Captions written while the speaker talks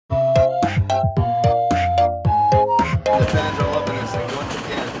The fans are loving this thing once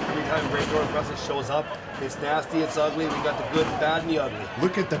again. Every time Great North Wrestling shows up, it's nasty, it's ugly. We got the good, the bad, and the ugly.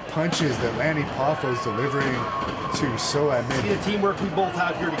 Look at the punches that Lanny Poffo is delivering to So See the teamwork we both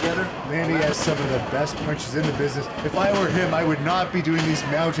have here together? Lanny has some of the best punches in the business. If I were him, I would not be doing these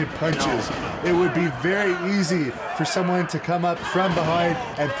mounted punches. No. It would be very easy for someone to come up from behind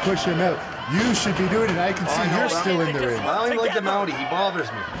and push him out. You should be doing it. I can see you're still in the ring. I don't even like the Mountie. He bothers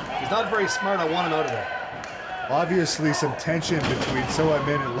me. He's not very smart. I want him out of there. Obviously, some tension between So and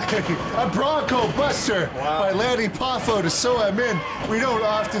Lanny. A Bronco Buster by Lanny Poffo to So. We don't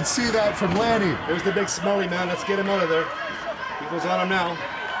often see that from Lanny. There's the big smelly man. Let's get him out of there. He goes on him now.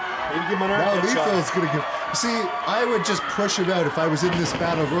 Maybe give him an Now armpit shot. Lethal's going to give... See, I would just push him out if I was in this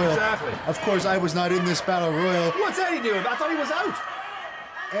battle royal. Exactly. Of course, I was not in this battle royal. What's Eddie doing? I thought he was out.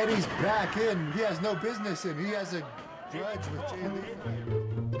 Eddie's back in. He has no business in. He has a grudge with Jay Lethal.